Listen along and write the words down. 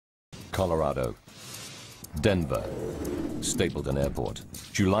Colorado. Denver, Stapleton Airport,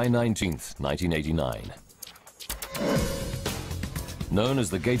 July 19th, 1989. Known as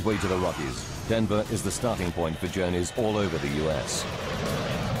the gateway to the Rockies, Denver is the starting point for journeys all over the U.S.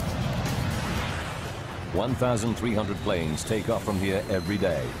 1,300 planes take off from here every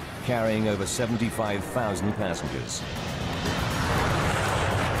day, carrying over 75,000 passengers.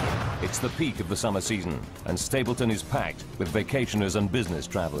 It's the peak of the summer season, and Stapleton is packed with vacationers and business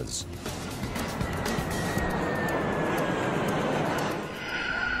travelers.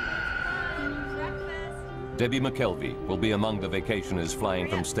 Debbie McKelvey will be among the vacationers flying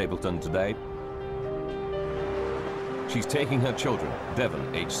from Stapleton today. She's taking her children,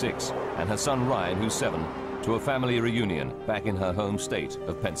 Devon, age 6, and her son Ryan, who's 7, to a family reunion back in her home state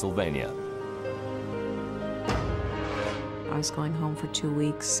of Pennsylvania. I was going home for 2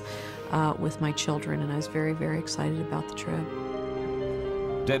 weeks with my children, and I was very, very excited about the trip.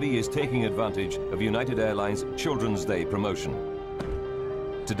 Debbie is taking advantage of United Airlines Children's Day promotion.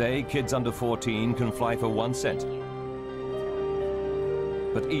 Today, kids under 14 can fly for 1 cent,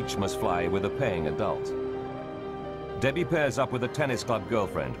 but each must fly with a paying adult. Debbie pairs up with a tennis club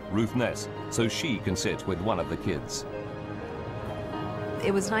girlfriend, Ruth Ness, so she can sit with one of the kids.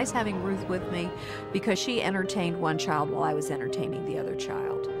 It was nice having Ruth with me because she entertained one child while I was entertaining the other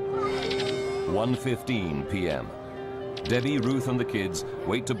child. 1:15 p.m. Debbie, Ruth, and the kids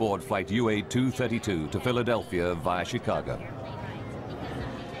wait to board flight UTA 232 to Philadelphia via Chicago.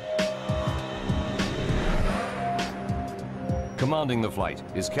 Commanding the flight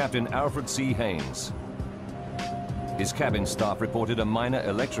is Captain Alfred C. Haynes. His cabin staff reported a minor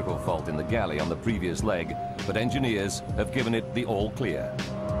electrical fault in the galley on the previous leg, but engineers have given it the all clear.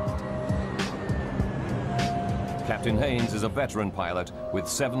 Captain Haynes is a veteran pilot with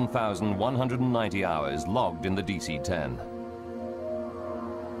 7,190 hours logged in the DC-10.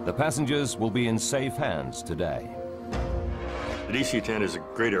 The passengers will be in safe hands today. The DC-10 is a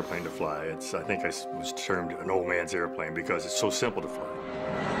great airplane to fly. I think I was termed an old man's airplane because it's so simple to fly.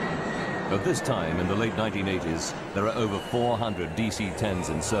 At this time, in the late 1980s, there are over 400 DC-10s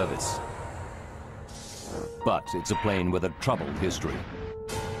in service. But it's a plane with a troubled history.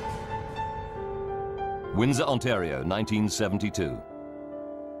 Windsor, Ontario, 1972.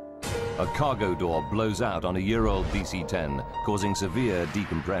 A cargo door blows out on a year-old DC-10, causing severe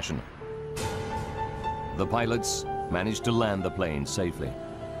decompression. The pilots managed to land the plane safely.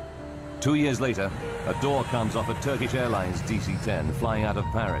 2 years later, a door comes off a Turkish Airlines DC-10 flying out of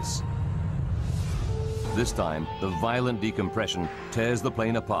Paris. This time, the violent decompression tears the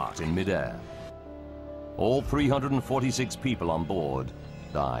plane apart in midair. All 346 people on board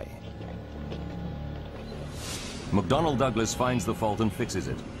die. McDonnell Douglas finds the fault and fixes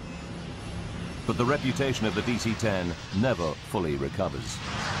it. But the reputation of the DC-10 never fully recovers.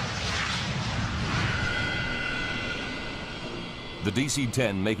 The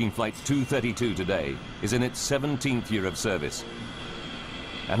DC-10 making flight 232 today is in its 17th year of service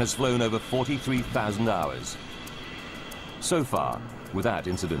and has flown over 43,000 hours. So far, without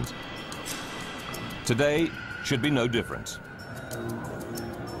incident. Today should be no different.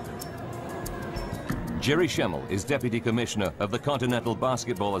 Jerry Schemmel is Deputy Commissioner of the Continental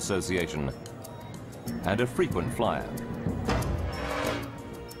Basketball Association and a frequent flyer.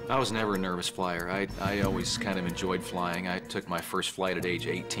 I was never a nervous flyer. I always kind of enjoyed flying. I took my first flight at age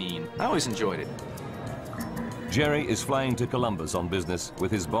 18. I always enjoyed it. Jerry is flying to Columbus on business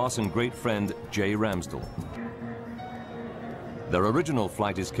with his boss and great friend, Jay Ramsdell. Their original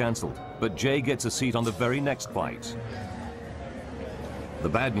flight is cancelled, but Jay gets a seat on the very next flight. The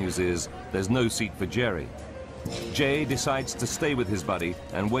bad news is there's no seat for Jerry. Jay decides to stay with his buddy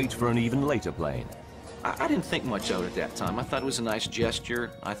and wait for an even later plane. I didn't think much of it at that time. I thought it was a nice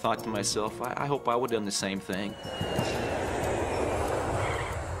gesture. I thought to myself, I hope I would have done the same thing.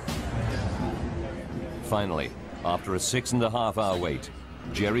 Finally, after a 6.5-hour wait,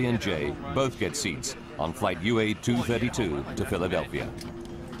 Jerry and Jay both get seats on flight UTA 232 to Philadelphia.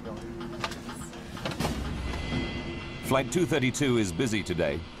 Flight 232 is busy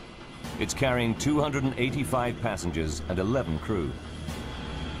today. It's carrying 285 passengers and 11 crew.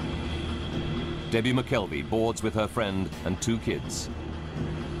 Debbie McKelvey boards with her friend and 2 kids.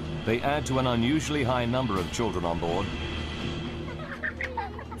 They add to an unusually high number of children on board.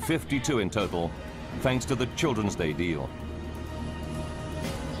 52 in total, thanks to the Children's Day deal.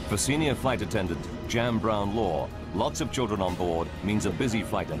 For senior flight attendant Jan Brown Law, lots of children on board means a busy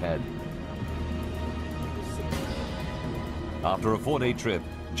flight ahead. After a 4-day trip,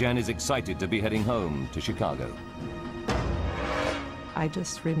 Jan is excited to be heading home to Chicago. I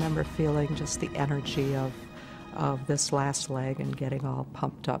just remember feeling just the energy of this last leg and getting all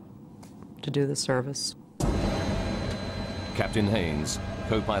pumped up to do the service. Captain Haynes,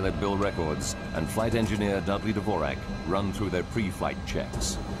 co-pilot Bill Records, and flight engineer Dudley Dvorak run through their pre-flight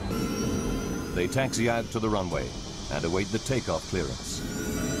checks. They taxi out to the runway and await the takeoff clearance.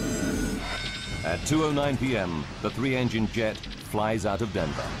 At 2:09 p.m., the three-engine jet flies out of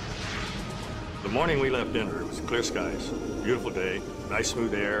Denver. The morning we left Denver, it was clear skies, beautiful day, nice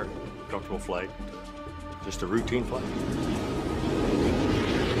smooth air, comfortable flight, just a routine flight.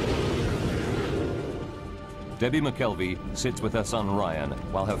 Debbie McKelvey sits with her son Ryan,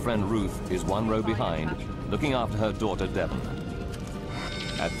 while her friend Ruth is one row behind, looking after her daughter Devon.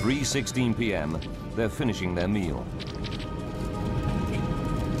 At 3:16 p.m., they're finishing their meal.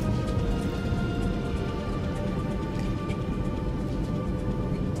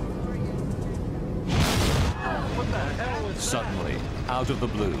 Suddenly, out of the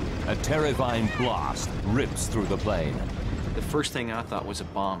blue, a terrifying blast rips through the plane. The first thing I thought was a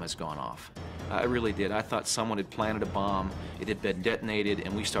bomb has gone off. I really did. I thought someone had planted a bomb, it had been detonated,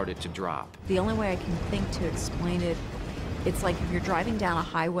 and we started to drop. The only way I can think to explain it, it's like if you're driving down a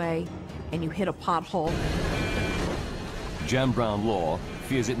highway and you hit a pothole. Jan Brown Law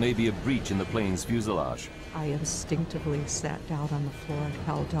fears it may be a breach in the plane's fuselage. I instinctively sat down on the floor and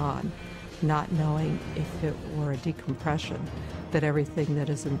held on, not knowing if it were a decompression, that everything that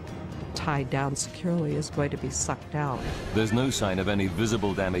isn't tied down securely is going to be sucked out. There's no sign of any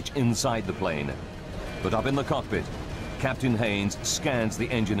visible damage inside the plane. But up in the cockpit, Captain Haynes scans the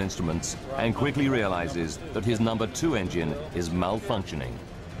engine instruments and quickly realizes that his number 2 engine is malfunctioning.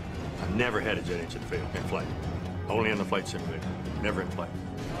 I've never had a jet engine fail in flight. Only in the flight simulator, never in flight.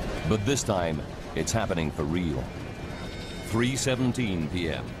 But this time, it's happening for real. 3:17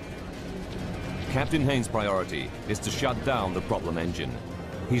 p.m. Captain Haynes' priority is to shut down the problem engine.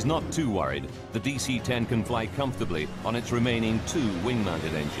 He's not too worried. The DC-10 can fly comfortably on its remaining 2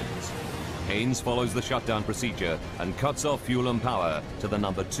 wing-mounted engines. Haynes follows the shutdown procedure and cuts off fuel and power to the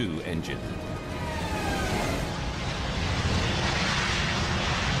number 2 engine.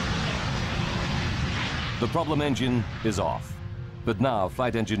 The problem engine is off. But now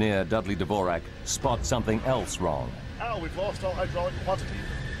flight engineer Dudley Dvorak spots something else wrong. Now we've lost all hydraulic quantity.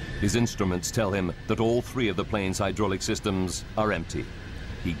 His instruments tell him that all 3 of the plane's hydraulic systems are empty.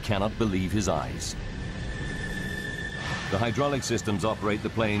 He cannot believe his eyes. The hydraulic systems operate the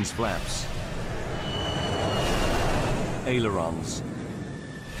plane's flaps, ailerons,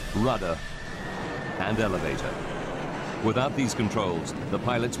 rudder, and elevator. Without these controls, the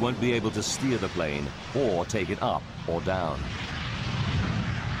pilots won't be able to steer the plane or take it up or down.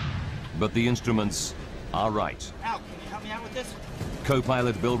 But the instruments are right. Al, can you help me out with this?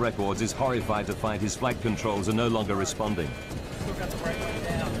 Co-pilot Bill Records is horrified to find his flight controls are no longer responding. Still got the brake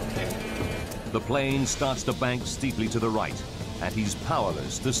down. The plane starts to bank steeply to the right, and he's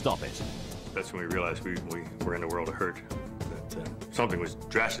powerless to stop it. That's when we realized we were in a world of hurt, that something was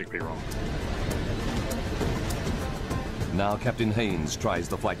drastically wrong. Now Captain Haynes tries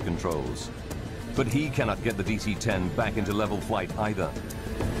the flight controls, but he cannot get the DC-10 back into level flight either.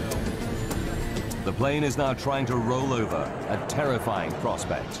 The plane is now trying to roll over, a terrifying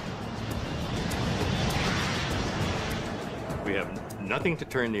prospect. We have nothing to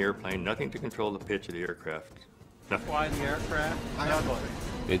turn the airplane, nothing to control the pitch of the aircraft. Nothing. Fly the aircraft. Nothing.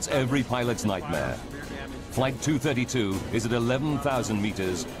 It's every pilot's nightmare. Flight 232 is at 11,000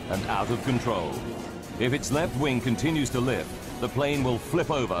 meters and out of control. If its left wing continues to lift, the plane will flip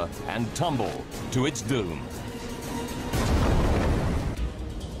over and tumble to its doom.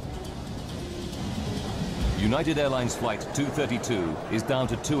 United Airlines Flight 232 is down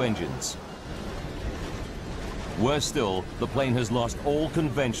to 2 engines. Worse still, the plane has lost all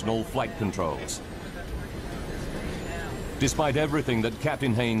conventional flight controls. Despite everything that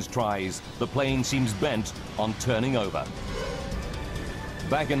Captain Haynes tries, the plane seems bent on turning over.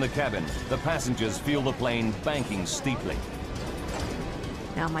 Back in the cabin, the passengers feel the plane banking steeply.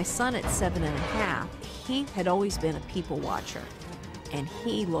 Now, my son at 7½, he had always been a people watcher. And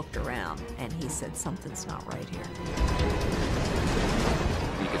he looked around and he said, something's not right here.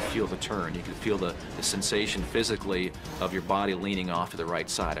 You could feel the turn. You could feel the sensation physically of your body leaning off to the right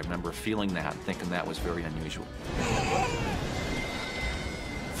side. I remember feeling that and thinking that was very unusual.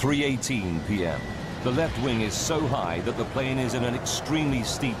 3:18 p.m. The left wing is so high that the plane is in an extremely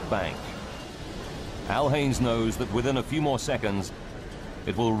steep bank. Al Haynes knows that within a few more seconds,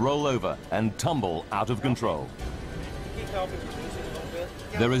 it will roll over and tumble out of control.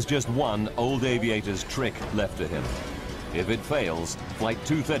 There is just one old aviator's trick left to him. If it fails, Flight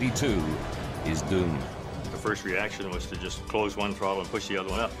 232 is doomed. The first reaction was to just close one throttle and push the other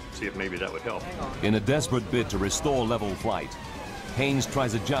one up, see if maybe that would help. In a desperate bid to restore level flight, Haynes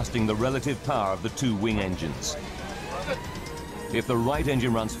tries adjusting the relative power of the two wing engines. If the right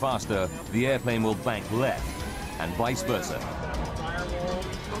engine runs faster, the airplane will bank left, and vice versa.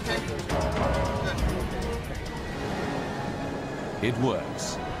 It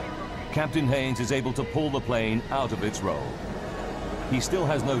works. Captain Haynes is able to pull the plane out of its roll. He still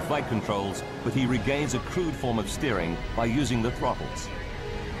has no flight controls, but he regains a crude form of steering by using the throttles.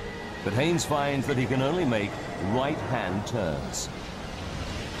 But Haynes finds that he can only make right-hand turns.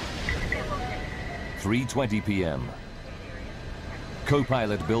 3:20 p.m.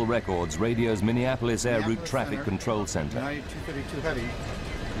 Co-pilot Bill Records radios Minneapolis Air Route Traffic Control Center. 232 heavy.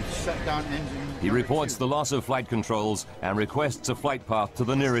 We've shut down engine. He reports the loss of flight controls and requests a flight path to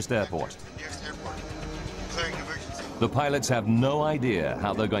the nearest airport. The pilots have no idea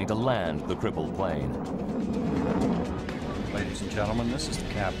how they're going to land the crippled plane. Ladies and gentlemen, this is the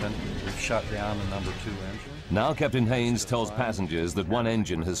captain. We've shut down the number 2 engine. Now Captain Haynes tells passengers that one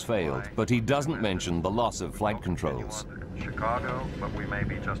engine has failed, but he doesn't mention the loss of flight controls. Chicago, but we may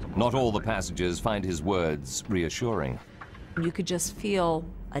be just a... Not all the passengers find his words reassuring. You could just feel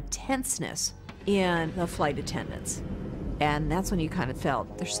a tenseness in the flight attendants. And that's when you kind of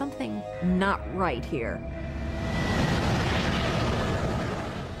felt there's something not right here.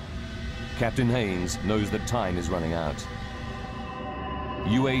 Captain Haynes knows that time is running out.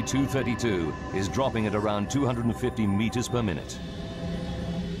 UA 232 is dropping at around 250 meters per minute.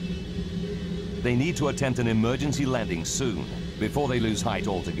 They need to attempt an emergency landing soon, before they lose height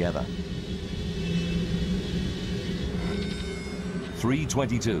altogether.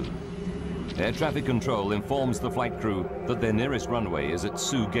 3:22. Air traffic control informs the flight crew that their nearest runway is at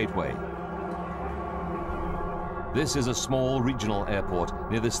Sioux Gateway. This is a small regional airport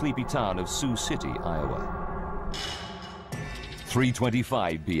near the sleepy town of Sioux City, Iowa.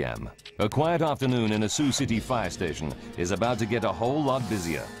 3:25 p.m. A quiet afternoon in a Sioux City fire station is about to get a whole lot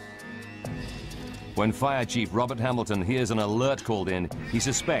busier. When Fire Chief Robert Hamilton hears an alert called in, he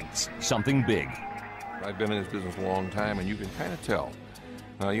suspects something big. I've been in this business a long time, and you can kind of tell.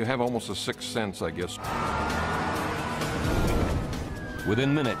 You have almost a sixth sense, I guess.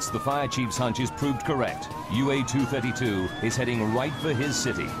 Within minutes, the fire chief's hunch is proved correct. UA 232 is heading right for his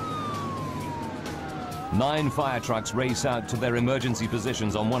city. 9 fire trucks race out to their emergency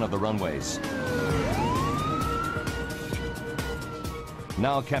positions on one of the runways.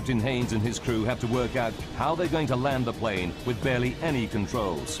 Now Captain Haynes and his crew have to work out how they're going to land the plane with barely any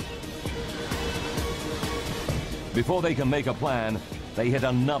controls. Before they can make a plan, they hit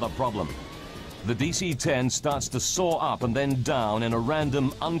another problem. The DC-10 starts to soar up and then down in a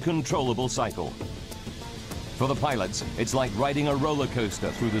random, uncontrollable cycle. For the pilots, it's like riding a roller coaster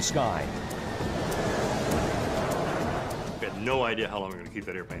through the sky. We had no idea how long we were going to keep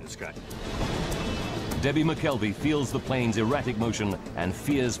that airplane in the sky. Debbie McKelvey feels the plane's erratic motion and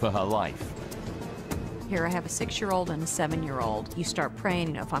fears for her life. Here I have a 6-year-old and a 7-year-old. You start praying,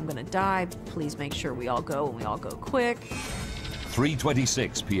 you know, if I'm going to die, please make sure we all go and we all go quick.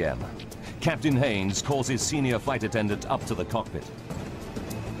 3:26 p.m. Captain Haynes calls his senior flight attendant up to the cockpit.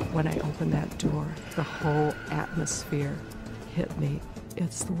 When I opened that door, the whole atmosphere hit me.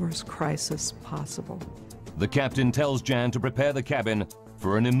 It's the worst crisis possible. The captain tells Jan to prepare the cabin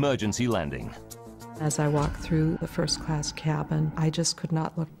for an emergency landing. As I walked through the first-class cabin, I just could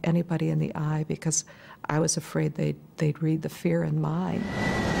not look anybody in the eye because I was afraid they'd read the fear in mine.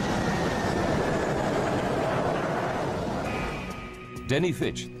 Denny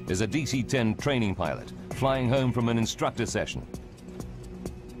Fitch is a DC-10 training pilot flying home from an instructor session.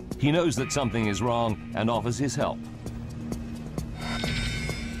 He knows that something is wrong and offers his help.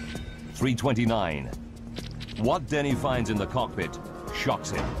 3:29. What Denny finds in the cockpit shocks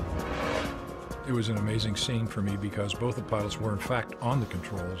him. It was an amazing scene for me because both the pilots were in fact on the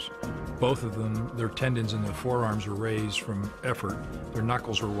controls. Both of them, their tendons in their forearms were raised from effort. Their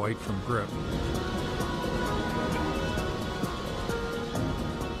knuckles were white from grip.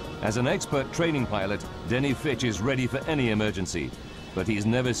 As an expert training pilot, Denny Fitch is ready for any emergency, but he's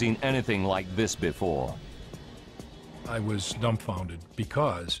never seen anything like this before. I was dumbfounded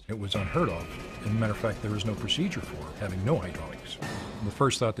because it was unheard of. As a matter of fact, there was no procedure for it, having no hydraulics. The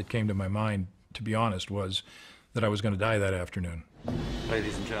first thought that came to my mind, to be honest, was that I was going to die that afternoon.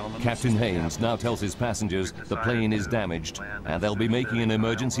 Ladies and gentlemen, Captain Haynes now tells his passengers the plane is damaged and they'll be making an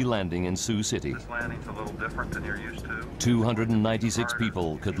emergency landing in Sioux City. This landing's a little different than you're used to. 296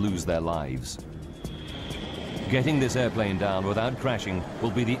 people could lose their lives. Getting this airplane down without crashing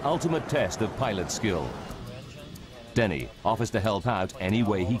will be the ultimate test of pilot skill. Denny offers to help out any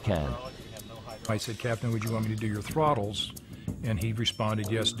way he can. I said, "Captain, would you want me to do your throttles?" And he responded,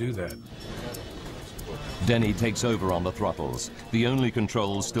 "Yes, do that." Denny takes over on the throttles, the only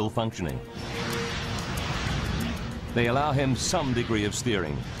controls still functioning. They allow him some degree of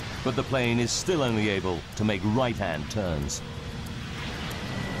steering, but the plane is still only able to make right-hand turns.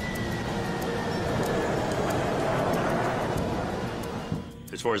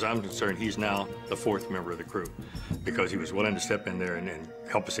 As far as I'm concerned, he's now the fourth member of the crew because he was willing to step in there and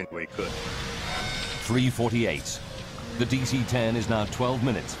help us any way he could. 3:48. The DC-10 is now 12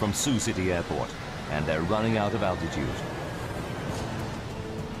 minutes from Sioux City Airport, and they're running out of altitude.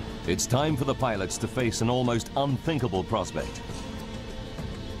 It's time for the pilots to face an almost unthinkable prospect.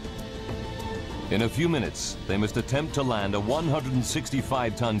 In a few minutes, they must attempt to land a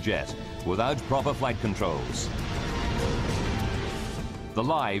 165-ton jet without proper flight controls. The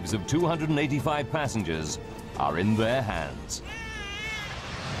lives of 285 passengers are in their hands.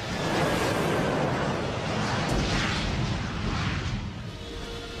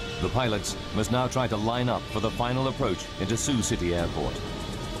 The pilots must now try to line up for the final approach into Sioux City Airport.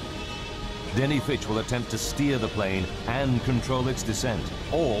 Denny Fitch will attempt to steer the plane and control its descent,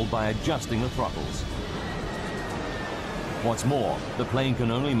 all by adjusting the throttles. What's more, the plane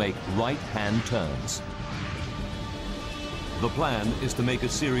can only make right-hand turns. The plan is to make a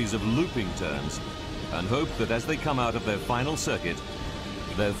series of looping turns and hope that as they come out of their final circuit,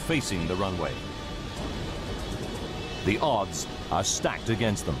 they're facing the runway. The odds are stacked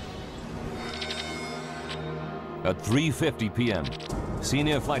against them. At 3:50 p.m.,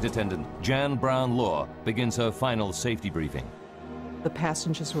 Senior Flight Attendant Jan Brown-Law begins her final safety briefing. The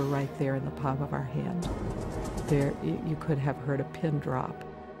passengers were right there in the palm of our hand. There, you could have heard a pin drop.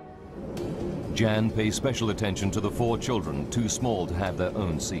 Jan pays special attention to the 4 children too small to have their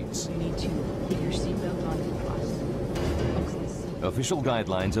own seats. You need to put your seatbelt on and cross. Official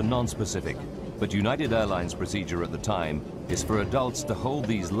guidelines are non-specific, but United Airlines procedure at the time is for adults to hold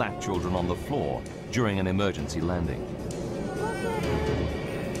these lap children on the floor during an emergency landing.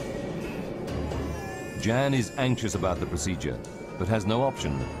 Jan is anxious about the procedure, but has no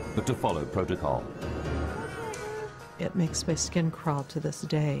option but to follow protocol. It makes my skin crawl to this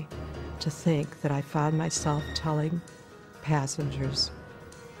day to think that I found myself telling passengers,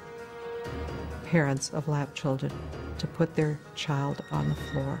 parents of lap children, to put their child on the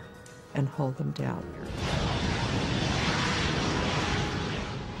floor and hold them down.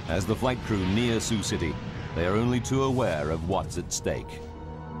 As the flight crew near Sioux City, they are only too aware of what's at stake.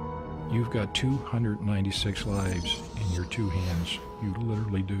 You've got 296 lives in your 2 hands. You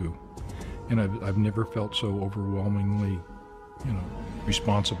literally do. And I've never felt so overwhelmingly,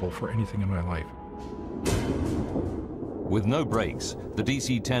 responsible for anything in my life. With no brakes, the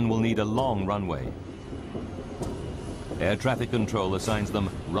DC-10 will need a long runway. Air traffic control assigns them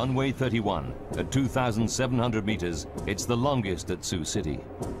runway 31 at 2,700 meters. It's the longest at Sioux City.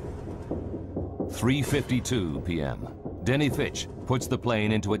 3:52 p.m. Denny Fitch puts the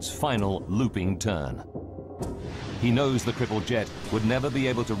plane into its final looping turn. He knows the crippled jet would never be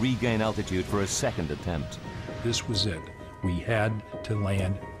able to regain altitude for a second attempt. This was it. We had to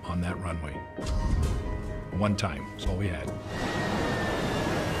land on that runway. One time, that's all we had.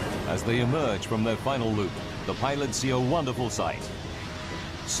 As they emerge from their final loop, the pilots see a wonderful sight.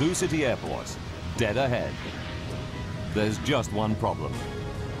 Sioux City Airport, dead ahead. There's just one problem.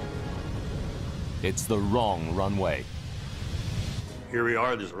 It's the wrong runway. Here we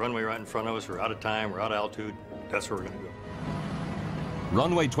are, there's a runway right in front of us. We're out of time, we're out of altitude. That's where we're going to go.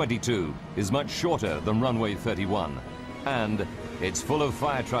 Runway 22 is much shorter than runway 31, and it's full of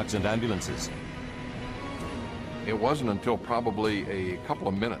fire trucks and ambulances. It wasn't until probably a couple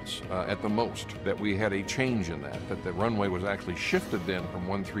of minutes at the most that we had a change in that the runway was actually shifted then from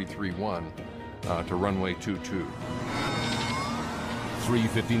 1331 to runway 22.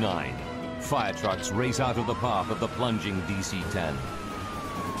 3:59. Fire trucks race out of the path of the plunging DC-10.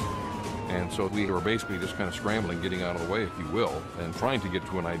 And so we were basically just kind of scrambling, getting out of the way, if you will, and trying to get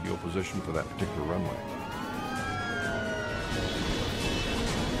to an ideal position for that particular runway.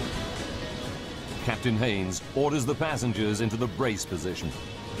 Captain Haynes orders the passengers into the brace position.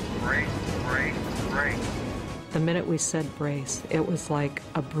 Brace, brace, brace. The minute we said brace, it was like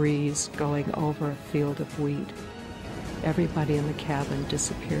a breeze going over a field of wheat. Everybody in the cabin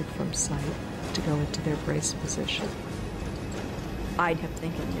disappeared from sight to go into their brace position. I kept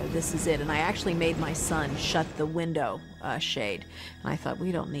thinking, this is it. And I actually made my son shut the window shade. And I thought,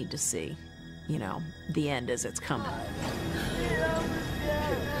 we don't need to see, the end as it's coming.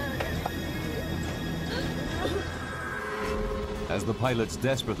 As the pilots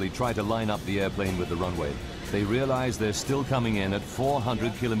desperately try to line up the airplane with the runway, they realize they're still coming in at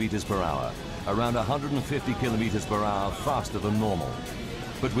 400 kilometers per hour, around 150 kilometers per hour faster than normal.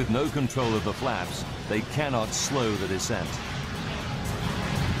 But with no control of the flaps, they cannot slow the descent.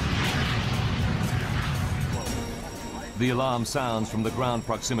 The alarm sounds from the ground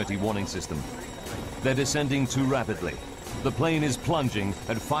proximity warning system. They're descending too rapidly. The plane is plunging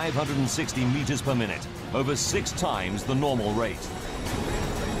at 560 meters per minute, over 6 times the normal rate.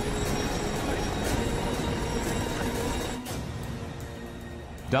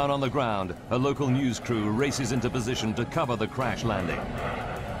 Down on the ground, a local news crew races into position to cover the crash landing.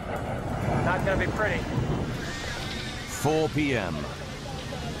 Not gonna be pretty. 4 p.m.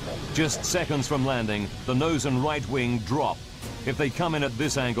 Just seconds from landing, the nose and right wing drop. If they come in at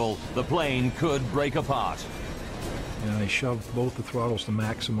this angle, the plane could break apart. And I shoved both the throttles to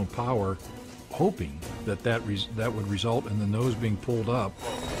maximum power, hoping that would result in the nose being pulled up.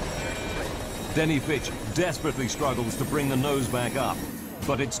 Denny Fitch desperately struggles to bring the nose back up,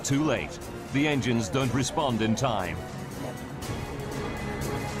 but it's too late. The engines don't respond in time.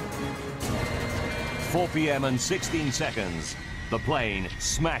 4 p.m. and 16 seconds, the plane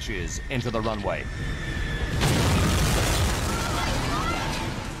smashes into the runway.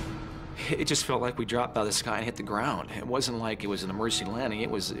 It just felt like we dropped out of the sky and hit the ground. It wasn't like it was an emergency landing, it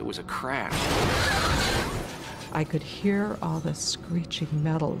was a crash. I could hear all the screeching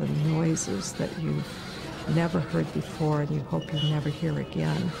metal and noises that you've never heard before and you hope you never hear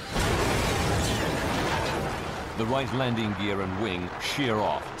again. The right landing gear and wing shear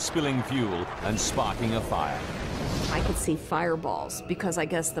off, spilling fuel and sparking a fire. I could see fireballs because I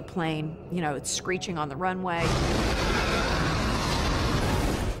guess the plane, you know, it's screeching on the runway.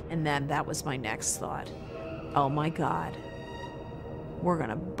 And then that was my next thought. Oh my God, we're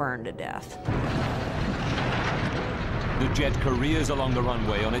gonna burn to death. The jet careers along the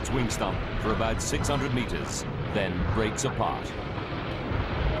runway on its wing stump for about 600 meters, then breaks apart.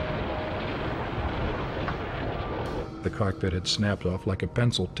 The cockpit had snapped off like a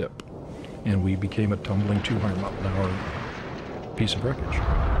pencil tip, and we became a tumbling 200-mile-an-hour piece of wreckage.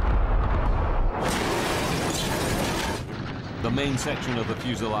 The main section of the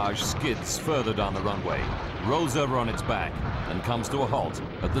fuselage skids further down the runway, rolls over on its back, and comes to a halt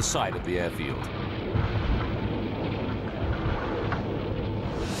at the side of the airfield.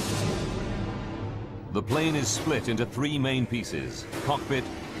 The plane is split into 3 main pieces: cockpit,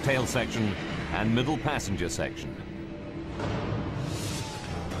 tail section, and middle passenger section.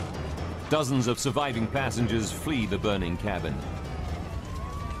 Dozens of surviving passengers flee the burning cabin.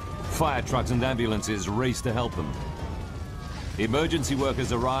 Fire trucks and ambulances race to help them. Emergency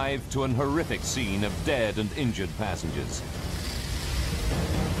workers arrive to an horrific scene of dead and injured passengers.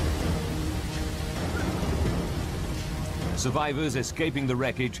 Survivors escaping the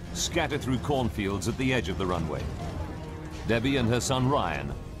wreckage scatter through cornfields at the edge of the runway. Debbie and her son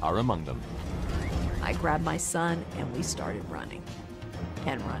Ryan are among them. I grabbed my son and we started running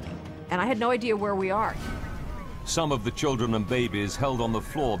and running. And I had no idea where we are. Some of the children and babies held on the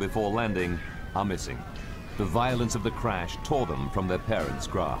floor before landing are missing. The violence of the crash tore them from their parents'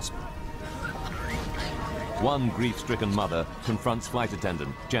 grasp. One grief-stricken mother confronts flight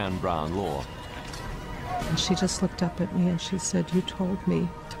attendant Jan Brown Law. And she just looked up at me and she said, "You told me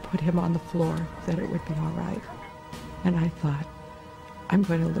to put him on the floor, that it would be all right." And I thought, I'm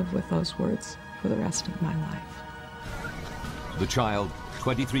going to live with those words for the rest of my life. The child,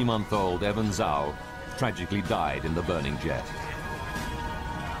 23-month-old Evan Zhao, tragically died in the burning jet.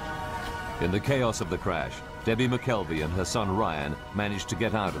 In the chaos of the crash, Debbie McKelvey and her son Ryan managed to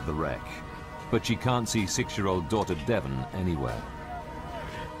get out of the wreck. But she can't see 6-year-old daughter Devon anywhere.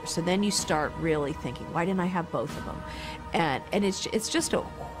 So then you start really thinking, why didn't I have both of them? And it's just a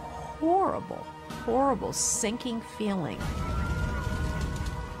horrible, horrible sinking feeling.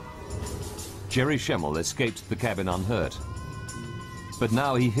 Jerry Schemmel escaped the cabin unhurt. But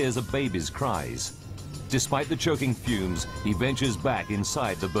now he hears a baby's cries. Despite the choking fumes, he ventures back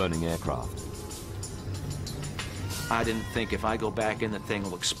inside the burning aircraft. I didn't think if I go back in, the thing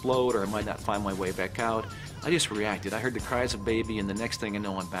will explode or I might not find my way back out. I just reacted. I heard the cries of baby, and the next thing I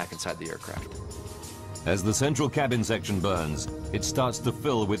know, I'm back inside the aircraft. As the central cabin section burns, it starts to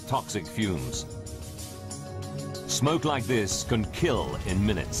fill with toxic fumes. Smoke like this can kill in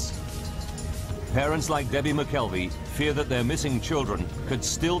minutes. Parents like Debbie McKelvey fear that their missing children could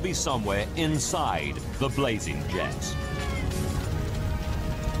still be somewhere inside the blazing jet.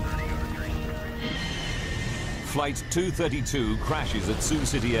 Flight 232 crashes at Sioux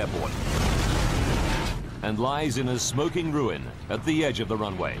City Airport and lies in a smoking ruin at the edge of the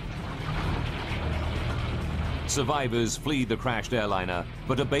runway. Survivors flee the crashed airliner,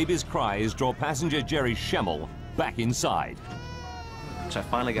 but a baby's cries draw passenger Jerry Schemmel back inside. So I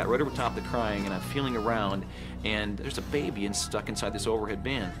finally got right over top of the crying, and I'm feeling around, and there's a baby stuck inside this overhead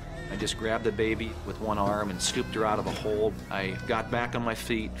bin. I just grabbed the baby with one arm and scooped her out of a hole. I got back on my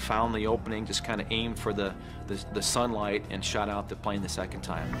feet, found the opening, just kind of aimed for the sunlight and shot out the plane the second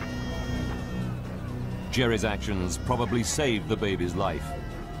time. Jerry's actions probably saved the baby's life.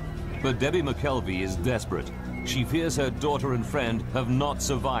 But Debbie McKelvey is desperate. She fears her daughter and friend have not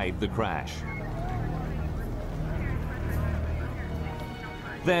survived the crash.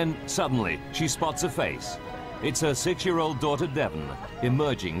 Then, suddenly, she spots a face. It's her 6-year-old daughter, Devon,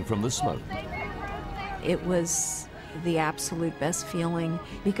 emerging from the smoke. It was the absolute best feeling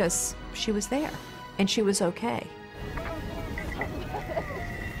because she was there and she was okay.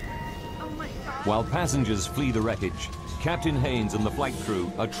 While passengers flee the wreckage, Captain Haynes and the flight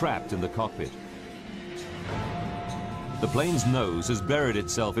crew are trapped in the cockpit. The plane's nose has buried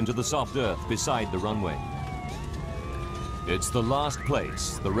itself into the soft earth beside the runway. It's the last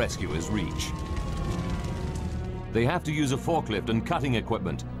place the rescuers reach. They have to use a forklift and cutting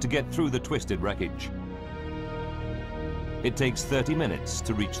equipment to get through the twisted wreckage. It takes 30 minutes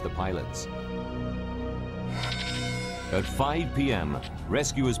to reach the pilots. At 5 p.m.,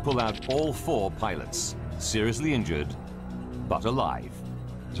 rescuers pull out all 4 pilots, seriously injured, but alive.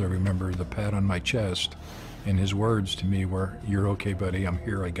 I remember the pat on my chest, and his words to me were, "You're okay, buddy, I'm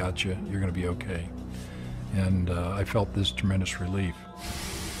here, I got you, you're gonna be okay." And I felt this tremendous relief.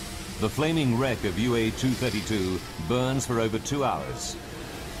 The flaming wreck of UA 232 burns for over 2 hours.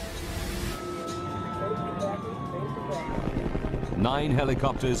 9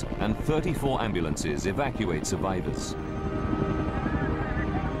 helicopters and 34 ambulances evacuate survivors.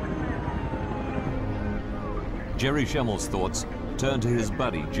 Jerry Schemmel's thoughts turn to his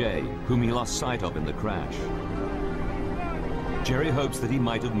buddy, Jay, whom he lost sight of in the crash. Jerry hopes that he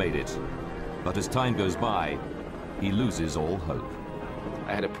might have made it, but as time goes by, he loses all hope.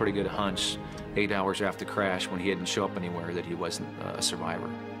 I had a pretty good hunch 8 hours after the crash, when he didn't show up anywhere, that he wasn't a survivor.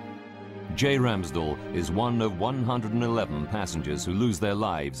 Jay Ramsdell is one of 111 passengers who lose their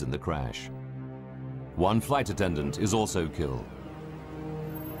lives in the crash. 1 flight attendant is also killed.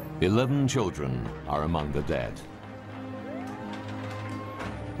 11 children are among the dead.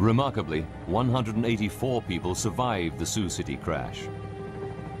 Remarkably, 184 people survived the Sioux City crash.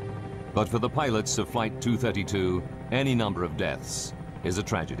 But for the pilots of Flight 232, any number of deaths is a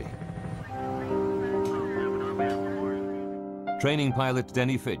tragedy. Training pilot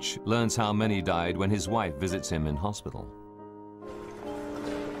Denny Fitch learns how many died when his wife visits him in hospital.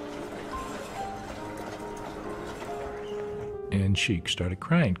 And she started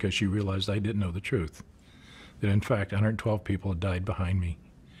crying because she realized I didn't know the truth. That in fact 112 people had died behind me.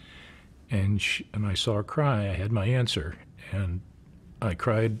 And I saw her cry. I had my answer. And I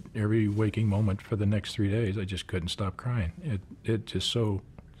cried every waking moment for the next 3 days. I just couldn't stop crying. It just so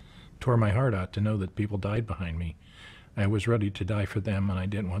tore my heart out to know that people died behind me. I was ready to die for them, and I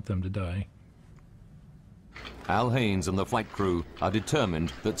didn't want them to die. Al Haynes and the flight crew are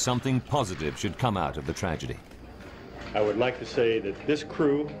determined that something positive should come out of the tragedy. I would like to say that this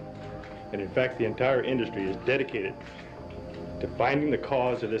crew, and in fact the entire industry, is dedicated to finding the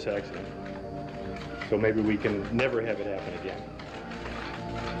cause of this accident. So maybe we can never have it happen again.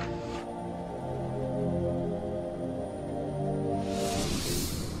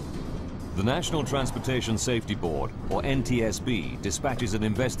 The National Transportation Safety Board, or NTSB, dispatches an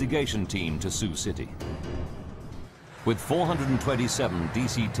investigation team to Sioux City. With 427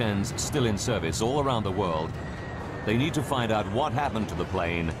 DC-10s still in service all around the world, they need to find out what happened to the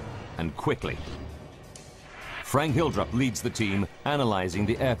plane, and quickly. Frank Hildrup leads the team, analyzing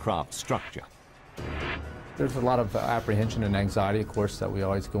the aircraft structure. There's a lot of apprehension and anxiety, of course, that we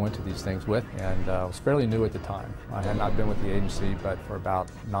always go into these things with, and I was fairly new at the time. I had not been with the agency but for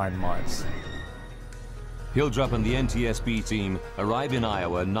about 9 months. Hildrup and the NTSB team arrive in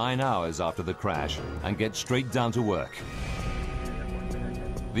Iowa 9 hours after the crash and get straight down to work.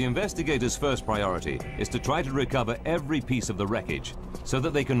 The investigators' first priority is to try to recover every piece of the wreckage so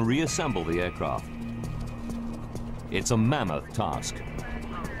that they can reassemble the aircraft. It's a mammoth task.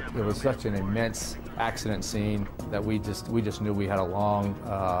 It was such an immense accident scene that we just knew we had a long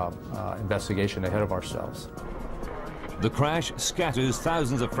investigation ahead of ourselves. The crash scatters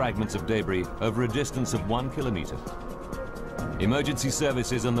thousands of fragments of debris over a distance of 1 kilometer. Emergency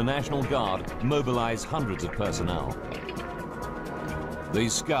services and the National Guard mobilize hundreds of personnel. They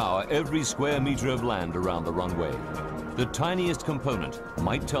scour every square meter of land around the runway. The tiniest component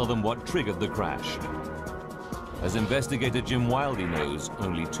might tell them what triggered the crash, as investigator Jim Wildey knows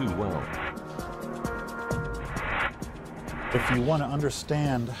only too well. If you want to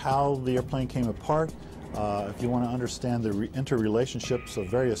understand how the airplane came apart, if you want to understand the interrelationships of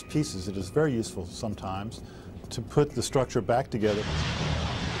various pieces, it is very useful sometimes to put the structure back together.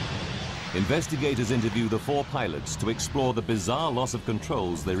 Investigators interview the 4 pilots to explore the bizarre loss of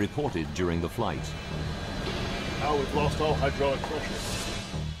controls they reported during the flight. Now we've lost all hydraulic pressure.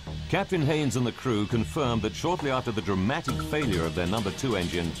 Captain Haynes and the crew confirmed that shortly after the dramatic failure of their number 2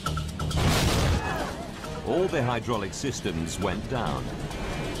 engine, all their hydraulic systems went down.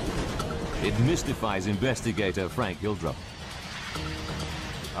 It mystifies investigator Frank Hildrup.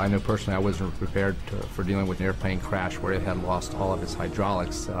 I know personally I wasn't prepared for dealing with an airplane crash where it had lost all of its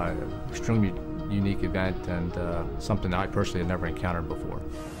hydraulics. Extremely unique event and something I personally had never encountered before.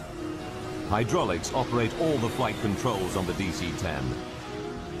 Hydraulics operate all the flight controls on the DC-10.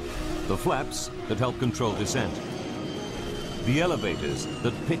 The flaps that help control descent. The elevators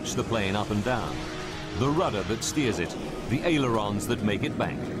that pitch the plane up and down. The rudder that steers it. The ailerons that make it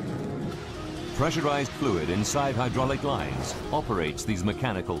bank. Pressurized fluid inside hydraulic lines operates these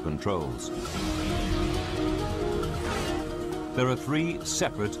mechanical controls. There are 3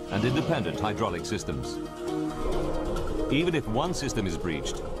 separate and independent hydraulic systems. Even if one system is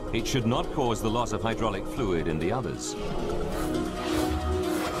breached, it should not cause the loss of hydraulic fluid in the others.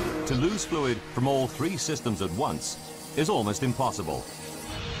 To lose fluid from all 3 systems at once is almost impossible.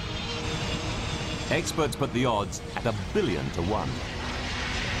 Experts put the odds at 1 billion to 1.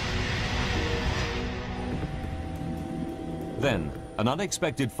 Then, an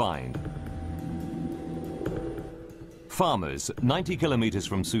unexpected find. Farmers 90 kilometers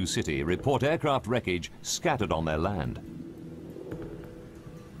from Sioux City report aircraft wreckage scattered on their land.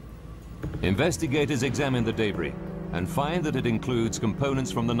 Investigators examine the debris and find that it includes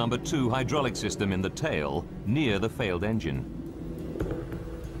components from the number 2 hydraulic system in the tail near the failed engine.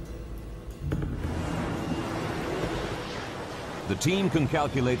 The team can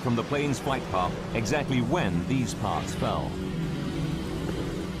calculate from the plane's flight path exactly when these parts fell.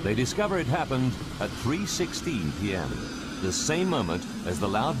 They discover it happened at 3:16 p.m., the same moment as the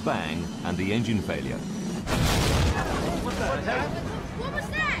loud bang and the engine failure. What the heck? What was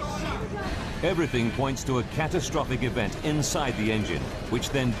that? Everything points to a catastrophic event inside the engine,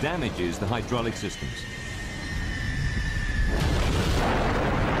 which then damages the hydraulic systems.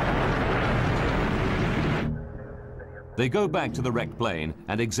 They go back to the wrecked plane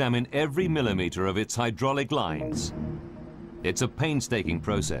and examine every millimeter of its hydraulic lines. It's a painstaking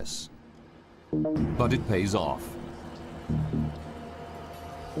process, but it pays off.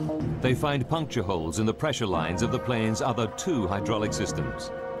 They find puncture holes in the pressure lines of the plane's other 2 hydraulic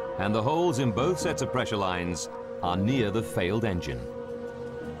systems, and the holes in both sets of pressure lines are near the failed engine.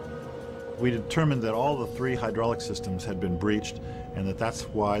 We determined that all the 3 hydraulic systems had been breached, and that's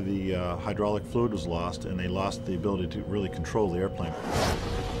why the hydraulic fluid was lost, and they lost the ability to really control the airplane.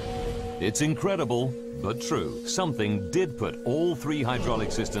 It's incredible, but true. Something did put all 3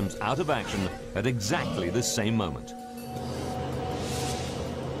 hydraulic systems out of action at exactly the same moment.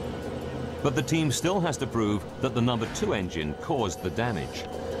 But the team still has to prove that the number 2 engine caused the damage.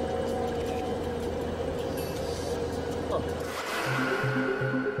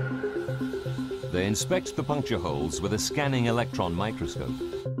 They inspect the puncture holes with a scanning electron microscope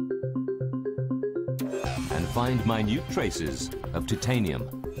and find minute traces of titanium.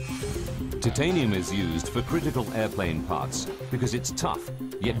 Titanium is used for critical airplane parts because it's tough,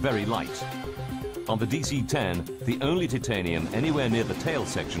 yet very light. On the DC-10, the only titanium anywhere near the tail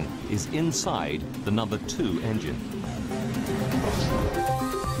section is inside the number 2 engine.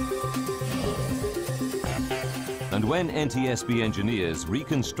 And when NTSB engineers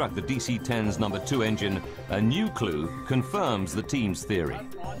reconstruct the DC-10's number 2 engine, a new clue confirms the team's theory.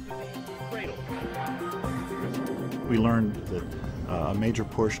 We learned that a major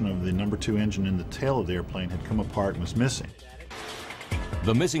portion of the number 2 engine in the tail of the airplane had come apart and was missing.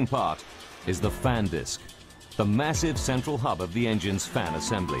 The missing part is the fan disc, the massive central hub of the engine's fan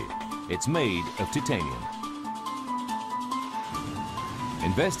assembly. It's made of titanium.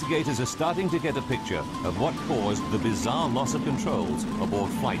 Investigators are starting to get a picture of what caused the bizarre loss of controls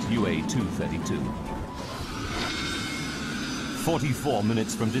aboard flight UA-232. 44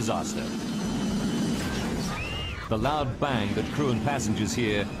 minutes from disaster. The loud bang that crew and passengers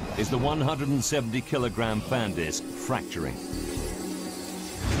hear is the 170-kilogram fan disc fracturing.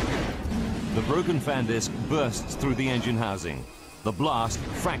 The broken fan disc bursts through the engine housing. The blast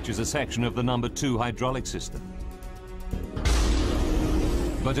fractures a section of the number 2 hydraulic system.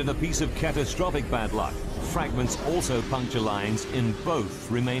 But in a piece of catastrophic bad luck, fragments also puncture lines in both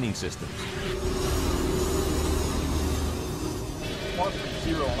remaining systems. Mark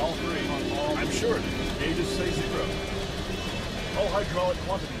 0 on all 3. I'm sure gauges say 0. All hydraulic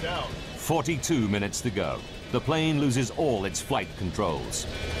quantity down. 42 minutes to go. The plane loses all its flight controls.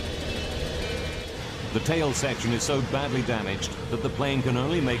 The tail section is so badly damaged that the plane can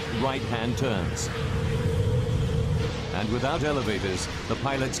only make right-hand turns. And without elevators, the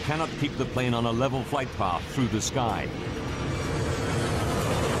pilots cannot keep the plane on a level flight path through the sky.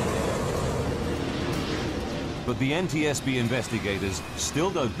 But the NTSB investigators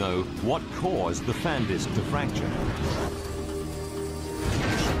still don't know what caused the fan disc to fracture.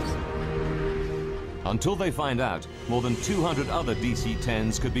 Until they find out, more than 200 other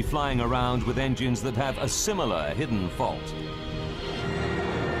DC-10s could be flying around with engines that have a similar hidden fault.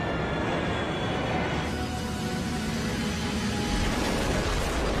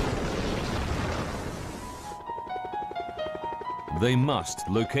 They must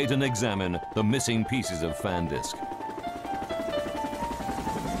locate and examine the missing pieces of fan disc.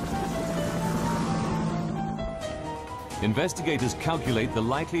 Investigators calculate the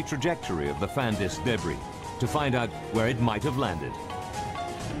likely trajectory of the fan disc debris to find out where it might have landed.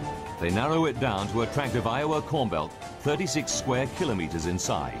 They narrow it down to a tract of Iowa corn belt 36 square kilometers in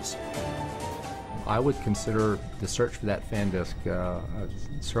size. I would consider the search for that fan disc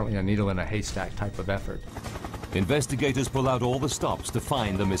certainly a needle in a haystack type of effort. Investigators pull out all the stops to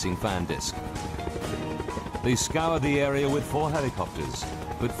find the missing fan disc. They scour the area with 4 helicopters,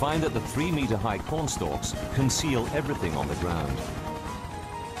 but find that the 3-meter-high cornstalks conceal everything on the ground.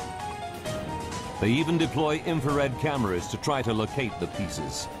 They even deploy infrared cameras to try to locate the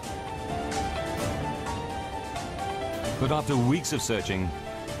pieces. But after weeks of searching,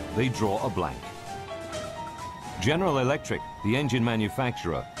 they draw a blank. General Electric, the engine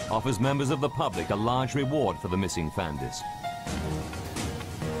manufacturer, offers members of the public a large reward for the missing fan disc.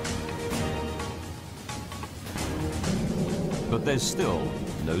 But there's still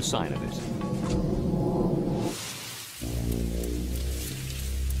no sign of it.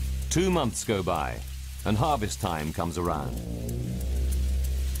 2 months go by, and harvest time comes around.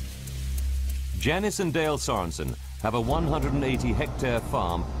 Janice and Dale Sorensen have a 180-hectare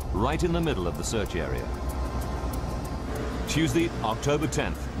farm right in the middle of the search area. Tuesday, October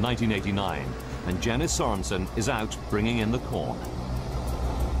 10th, 1989, and Janice Sorensen is out bringing in the corn.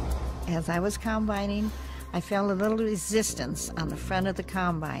 As I was combining, I felt a little resistance on the front of the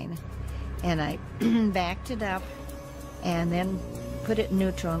combine, and I backed it up and then put it in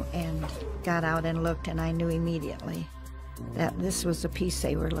neutral and got out and looked, and I knew immediately that this was the piece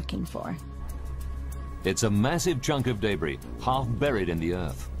they were looking for. It's a massive chunk of debris, half buried in the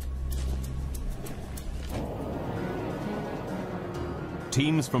earth.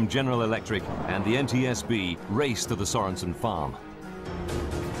 Teams from General Electric and the NTSB race to the Sorensen farm.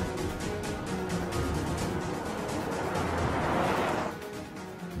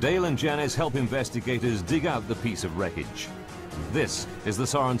 Dale and Janice help investigators dig out the piece of wreckage. This is the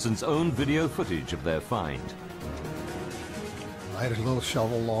Sorensens' own video footage of their find. I had a little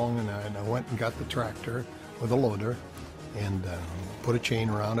shovel long, and I went and got the tractor with a loader and put a chain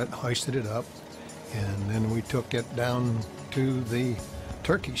around it, hoisted it up, and then we took it down to the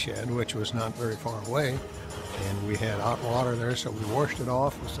turkey shed, which was not very far away, and we had hot water there, so we washed it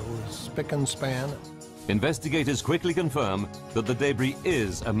off, so it was spick and span. Investigators quickly confirm that the debris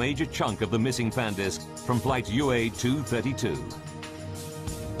is a major chunk of the missing fan disc from flight UA 232.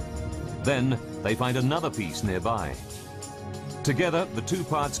 Then they find another piece nearby. Together, the 2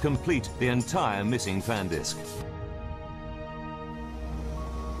 parts complete the entire missing fan disc.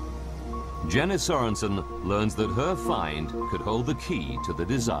 Janice Sorensen learns that her find could hold the key to the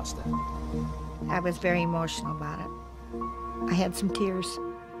disaster. I was very emotional about it. I had some tears.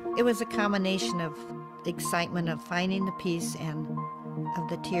 It was a combination of the excitement of finding the piece and of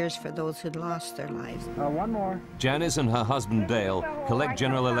the tears for those who'd lost their lives. One more. Janice and her husband Dale collect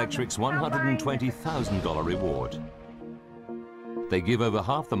General Electric's $120,000 reward. They give over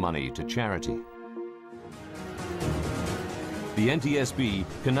half the money to charity. The NTSB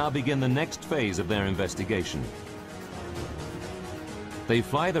can now begin the next phase of their investigation. They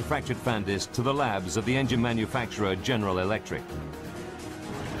fly the fractured fan disc to the labs of the engine manufacturer General Electric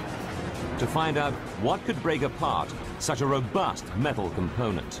to find out what could break apart such a robust metal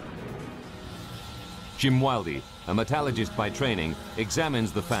component. Jim Wildy, a metallurgist by training,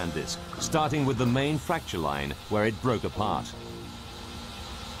 examines the fan disc, starting with the main fracture line where it broke apart.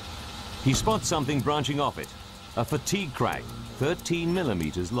 He spots something branching off it, a fatigue crack 13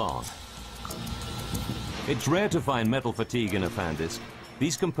 millimeters long. It's rare to find metal fatigue in a fan disc.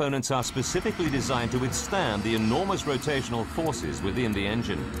 These components are specifically designed to withstand the enormous rotational forces within the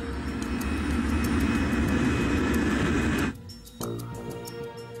engine.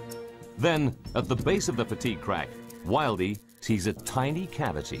 Then, at the base of the fatigue crack, Wildy sees a tiny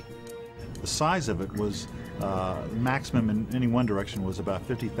cavity. The size of it was maximum in any one direction was about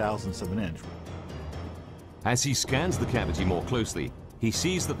 50 thousandths of an inch. As he scans the cavity more closely, he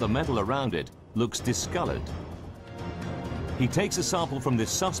sees that the metal around it looks discolored. He takes a sample from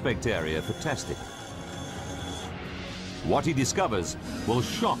this suspect area for testing. What he discovers will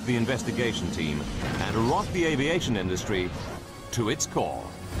shock the investigation team and rock the aviation industry to its core.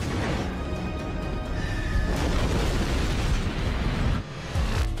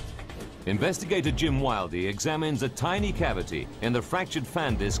 Investigator Jim Wildey examines a tiny cavity in the fractured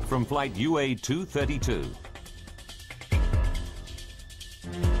fan disc from flight UA 232.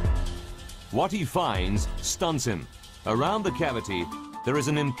 What he finds stuns him. Around the cavity, there is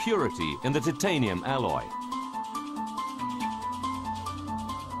an impurity in the titanium alloy.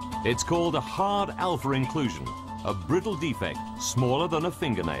 It's called a hard alpha inclusion, a brittle defect smaller than a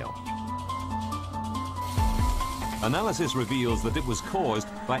fingernail. Analysis reveals that it was caused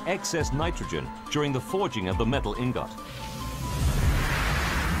by excess nitrogen during the forging of the metal ingot.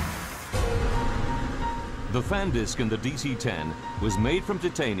 The fan disc in the DC-10 was made from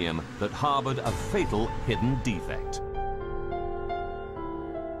titanium that harbored a fatal hidden defect.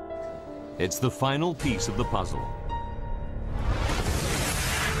 It's the final piece of the puzzle.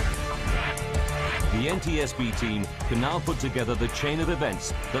 The NTSB team can now put together the chain of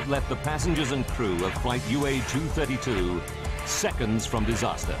events that left the passengers and crew of flight UA 232 seconds from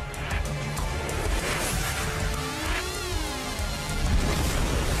disaster.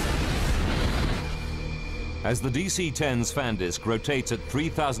 As the DC-10's fan disc rotates at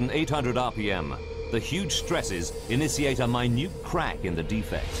 3,800 RPM, the huge stresses initiate a minute crack in the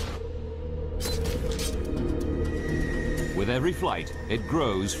defect. With every flight, it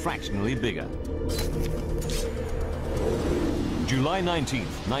grows fractionally bigger. July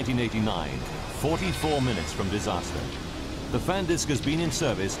 19th, 1989, 44 minutes from disaster. The fan disc has been in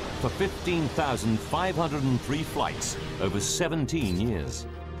service for 15,503 flights over 17 years.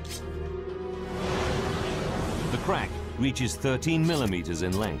 The crack reaches 13 millimeters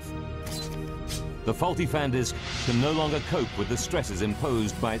in length. The faulty fan disc can no longer cope with the stresses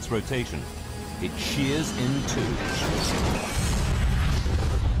imposed by its rotation. It shears in two.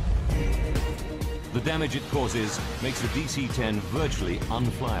 The damage it causes makes the DC-10 virtually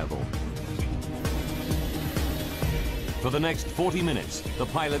unflyable. For the next 40 minutes, the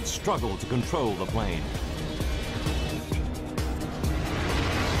pilots struggle to control the plane.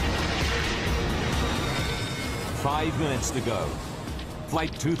 "5 minutes to go.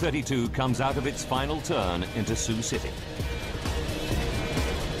 Flight 232 comes out of its final turn into Sioux City.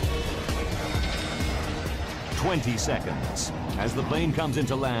 20 seconds. As the plane comes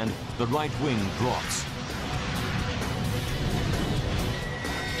into land, the right wing drops.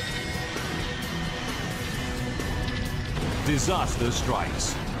 Disaster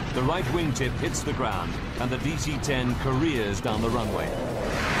strikes. The right wingtip hits the ground, and the DC-10 careers down the runway.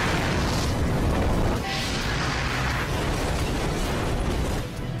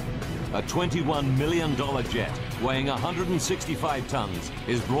 A $21 million jet weighing 165 tons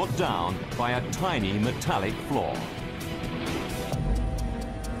is brought down by a tiny metallic flaw.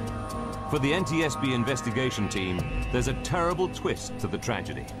 For the NTSB investigation team, there's a terrible twist to the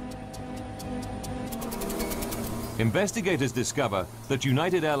tragedy. Investigators discover that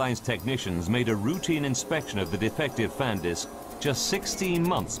United Airlines technicians made a routine inspection of the defective fan disc just 16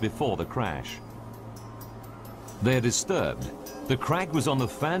 months before the crash. They are disturbed. The crack was on the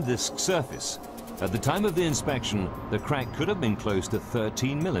fan disc surface. At the time of the inspection, the crack could have been close to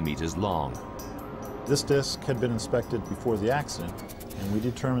 13 millimeters long. This disc had been inspected before the accident, and we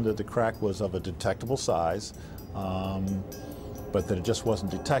determined that the crack was of a detectable size, but that it just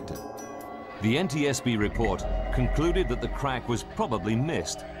wasn't detected. The NTSB report concluded that the crack was probably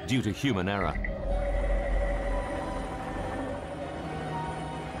missed due to human error.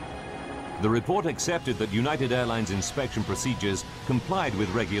 The report accepted that United Airlines inspection procedures complied with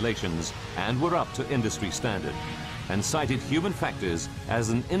regulations and were up to industry standard, and cited human factors as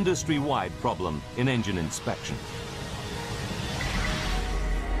an industry-wide problem in engine inspection.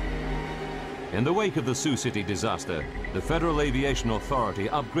 In the wake of the Sioux City disaster, the Federal Aviation Authority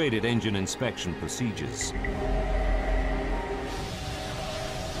upgraded engine inspection procedures.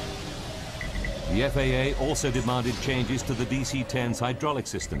 The FAA also demanded changes to the DC-10's hydraulic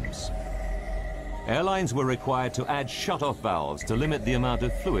systems. Airlines were required to add shut-off valves to limit the amount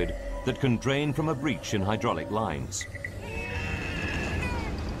of fluid that can drain from a breach in hydraulic lines.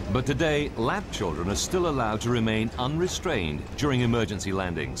 But today, lab children are still allowed to remain unrestrained during emergency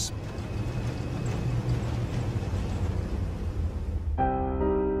landings.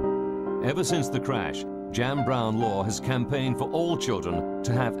 Ever since the crash, Jan Brown Law has campaigned for all children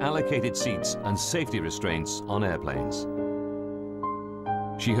to have allocated seats and safety restraints on airplanes.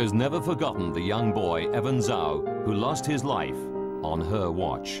 She has never forgotten the young boy, Evan Zhao, who lost his life on her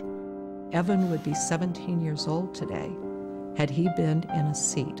watch. Evan would be 17 years old today had he been in a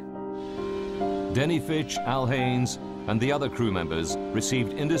seat. Denny Fitch, Al Haynes, and the other crew members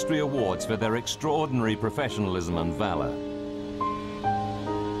received industry awards for their extraordinary professionalism and valor.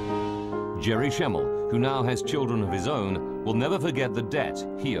 Jerry Schemmel, who now has children of his own, will never forget the debt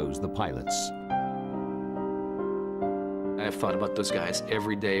he owes the pilots. I've thought about those guys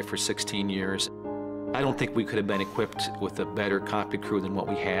every day for 16 years. I don't think we could have been equipped with a better cockpit crew than what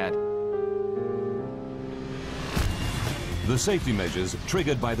we had. The safety measures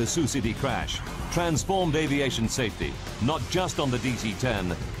triggered by the Sioux City crash transformed aviation safety, not just on the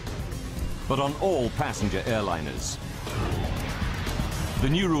DC-10, but on all passenger airliners. The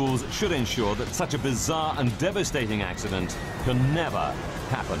new rules should ensure that such a bizarre and devastating accident can never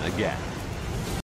happen again.